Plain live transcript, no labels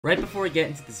Right before we get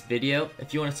into this video,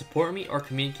 if you want to support me or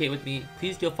communicate with me,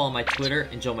 please go follow my Twitter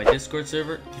and join my Discord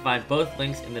server. You can find both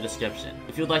links in the description.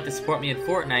 If you would like to support me in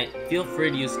Fortnite, feel free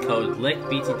to use code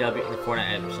LICKBTW in the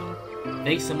Fortnite item shop.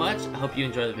 Thanks so much, I hope you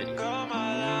enjoy the video. You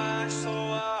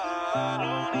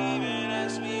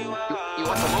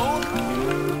want the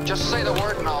moon? Just say the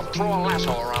word and I'll throw a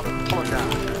lasso around and pull it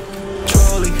down.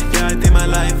 Truly, yeah, I think my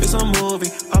life is a movie.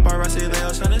 Paparazzi, they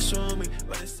all trying to show me,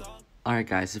 but it's all... Alright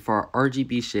guys, so for our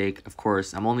RGB shake, of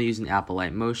course, I'm only using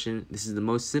Alight Motion. This is the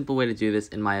most simple way to do this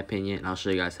in my opinion, and I'll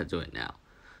show you guys how to do it now.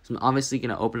 So I'm obviously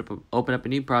going to open up a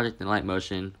new project in Alight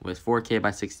Motion with 4K by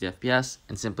 60 FPS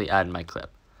and simply add in my clip.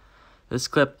 This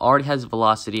clip already has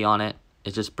velocity on it.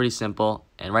 It's just pretty simple,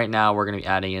 and right now we're going to be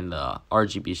adding in the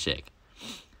RGB shake.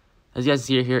 As you guys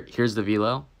see here, here's the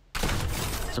velo.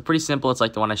 So pretty simple, it's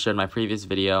like the one I showed in my previous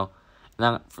video.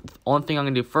 Now, the only thing I'm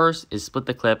going to do first is split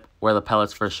the clip where the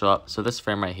pellets first show up, so this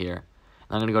frame right here.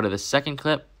 And I'm going to go to the second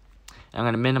clip, and I'm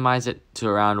going to minimize it to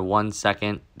around 1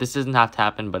 second. This doesn't have to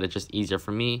happen, but it's just easier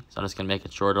for me, so I'm just going to make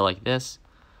it shorter like this.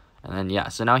 And then, yeah,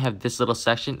 so now we have this little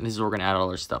section, and this is where we're going to add all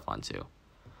our stuff onto.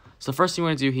 So the first thing we're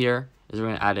going to do here is we're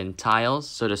going to add in tiles.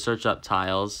 So to search up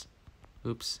tiles,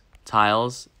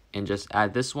 tiles, and just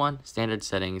add this one, standard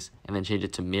settings, and then change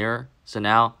it to mirror. So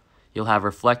now you'll have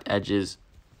reflect edges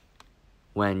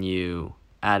when you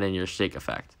add in your shake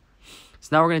effect.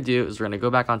 So now what we're going to do is we're going to go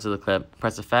back onto the clip,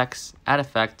 press effects, add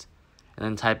effect, and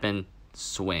then type in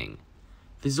swing.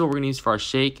 This is what we're going to use for our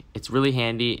shake. It's really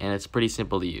handy and it's pretty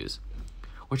simple to use.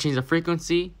 We'll change the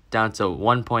frequency down to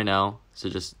 1.0, so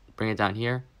just bring it down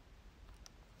here.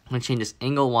 I'm going to change this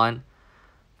angle 1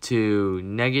 to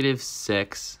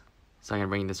 -6, so I'm going to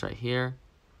bring this right here.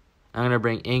 I'm going to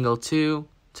bring angle 2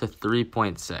 to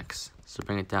 3.6, so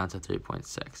bring it down to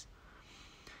 3.6.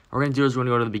 What we're going to do is we're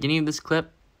going to go to the beginning of this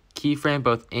clip, keyframe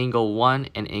both angle 1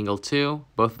 and angle 2,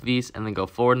 both of these, and then go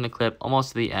forward in the clip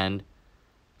almost to the end.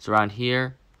 So around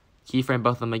here, keyframe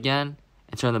both of them again,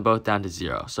 and turn them both down to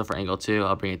 0. So for angle 2,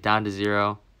 I'll bring it down to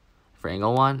 0. For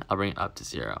angle 1, I'll bring it up to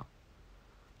 0.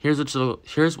 Here's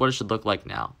what it should look like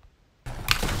now.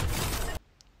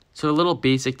 So a little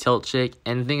basic tilt shake,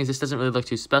 and the thing is this doesn't really look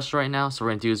too special right now, so what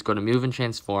we're going to do is go to move and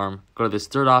transform, go to this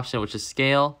third option, which is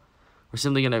scale. We're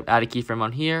simply going to add a keyframe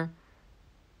on here,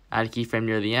 add a keyframe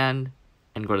near the end,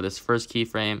 and go to this first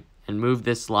keyframe and move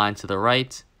this line to the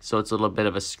right so it's a little bit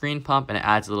of a screen pump, and it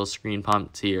adds a little screen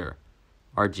pump to your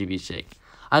RGB shake.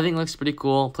 I think it looks pretty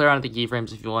cool. Play around with the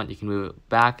keyframes if you want. You can move it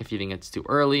back if you think it's too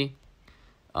early.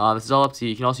 This is all up to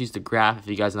you. You can also use the graph if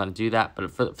you guys know how to do that, but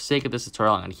for the sake of this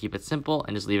tutorial, I'm going to keep it simple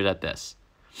and just leave it at this.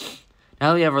 Now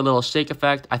that we have our little shake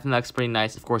effect, I think that looks pretty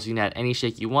nice. Of course, you can add any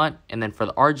shake you want. And then for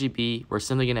the RGB, we're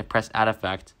simply going to press add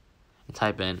effect and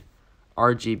type in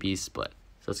RGB split.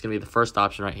 So it's going to be the first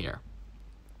option right here.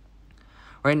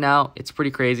 Right now, it's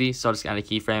pretty crazy, so I'll just add a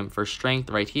keyframe for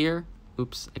strength right here.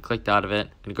 Oops, I clicked out of it.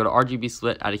 I'm going to go to RGB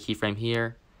split, add a keyframe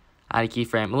here, add a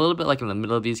keyframe a little bit like in the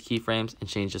middle of these keyframes, and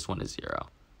change this one to 0.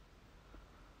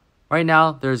 Right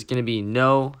now, there's going to be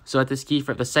no, so at this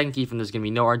keyframe, the second keyframe, there's going to be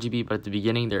no RGB, but at the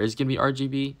beginning, there is going to be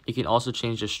RGB. You can also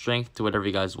change the strength to whatever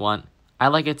you guys want. I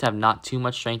like it to have not too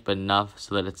much strength, but enough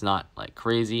so that it's not like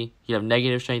crazy. You have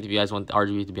negative strength if you guys want the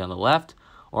RGB to be on the left,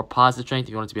 or positive strength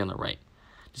if you want it to be on the right.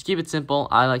 Just keep it simple.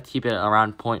 I like to keep it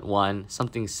around 0.1,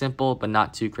 something simple, but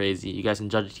not too crazy. You guys can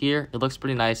judge it here. It looks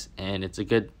pretty nice, and it's a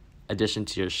good addition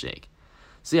to your shake.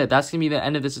 So yeah, that's going to be the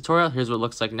end of this tutorial. Here's what it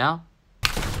looks like now.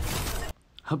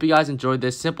 Hope you guys enjoyed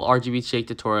this simple RGB shake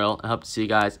tutorial, and hope to see you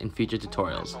guys in future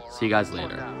tutorials. See you guys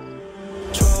later.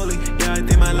 Truly, yeah, I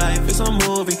think my life is a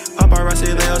movie.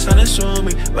 Paparazzi, they all trying to show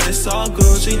me, but it's all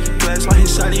Gucci. Flex like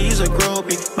his shawty, he's a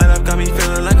groupie. My life got me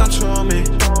feeling like a troll me.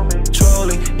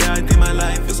 Truly, yeah, I think my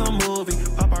life is a movie.